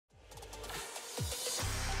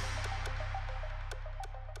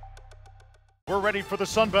We're ready for the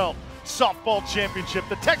Sun Belt Softball Championship.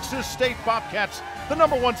 The Texas State Bobcats, the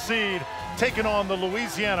 #1 seed, taking on the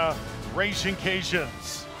Louisiana Raging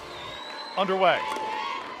Cajuns. Underway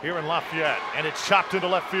here in Lafayette, and it's chopped into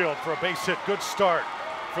left field for a base hit. Good start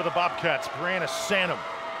for the Bobcats. Brianna Sanum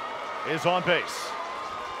is on base.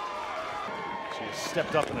 She has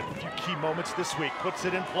stepped up in a few key moments this week, puts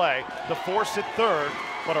it in play. The force at third,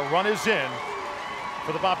 but a run is in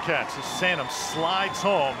for the Bobcats as Sanum slides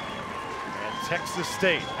home, and Texas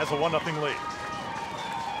State has a 1-0 lead.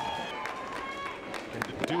 And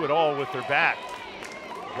to do it all with their bat.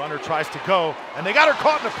 Runner tries to go, and they got her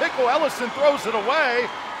caught in a pickle. Ellison throws it away.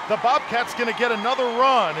 The Bobcats gonna get another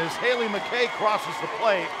run as Haley McKay crosses the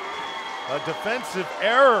plate. A defensive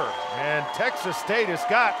error, and Texas State has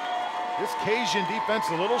got this Cajun defense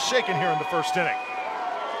a little shaken here in the first inning.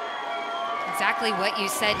 Exactly what you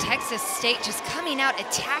said. Texas State just coming out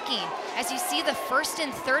attacking. As you see the first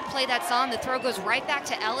and third play that's on, the throw goes right back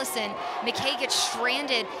to Ellison. McKay gets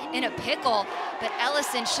stranded in a pickle, but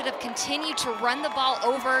Ellison should have continued to run the ball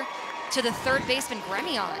over to the third baseman,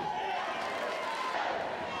 Gremion.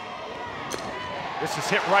 This is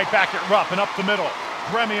hit right back at Rupp and up the middle.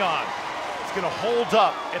 Gremion is gonna hold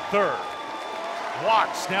up at third.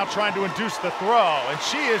 Watts now trying to induce the throw, and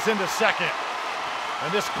she is into second.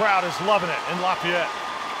 And this crowd is loving it in Lafayette.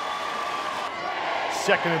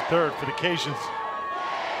 Second and third for the Cajuns.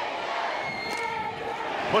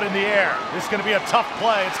 Put in the air. This is going to be a tough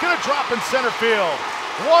play. It's going to drop in center field.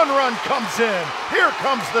 One run comes in. Here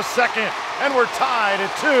comes the second, and we're tied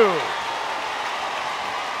at 2.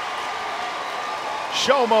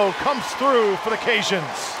 Shomo comes through for the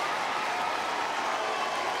Cajuns.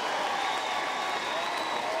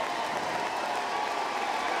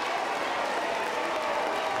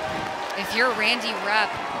 If you're Randy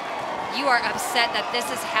Rupp, you are upset that this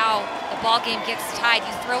is how the ball game gets tied.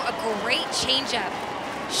 You throw a great changeup.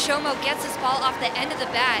 Shomo gets his ball off the end of the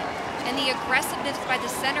bat, and the aggressiveness by the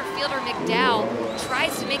center fielder McDowell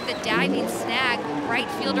tries to make the diving snag. Right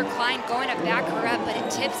fielder Klein going to back her up, but it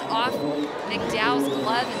tips off McDowell's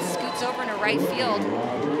glove and scoots over into right field,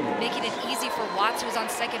 making it easy for Watts, who was on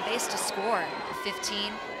second base, to score.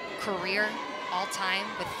 15 career all-time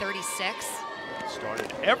with 36.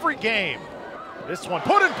 Started every game. This one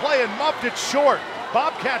put in play and muffed it short.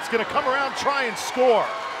 Bobcats gonna come around, try and score.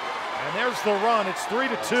 And there's the run, it's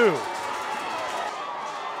 3-2.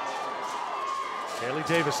 Haley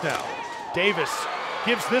Davis now. Davis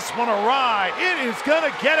gives this one a ride. It is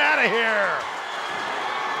gonna get out of here.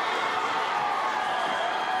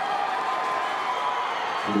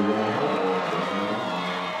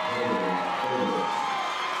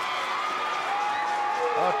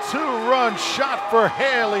 A 2-run shot for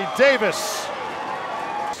Haley Davis.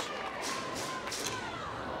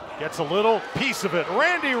 Gets a little piece of it.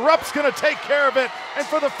 Randy Rupp's gonna take care of it. And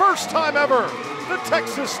for the first time ever, the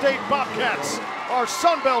Texas State Bobcats are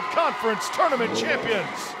Sun Belt Conference Tournament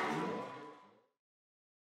champions.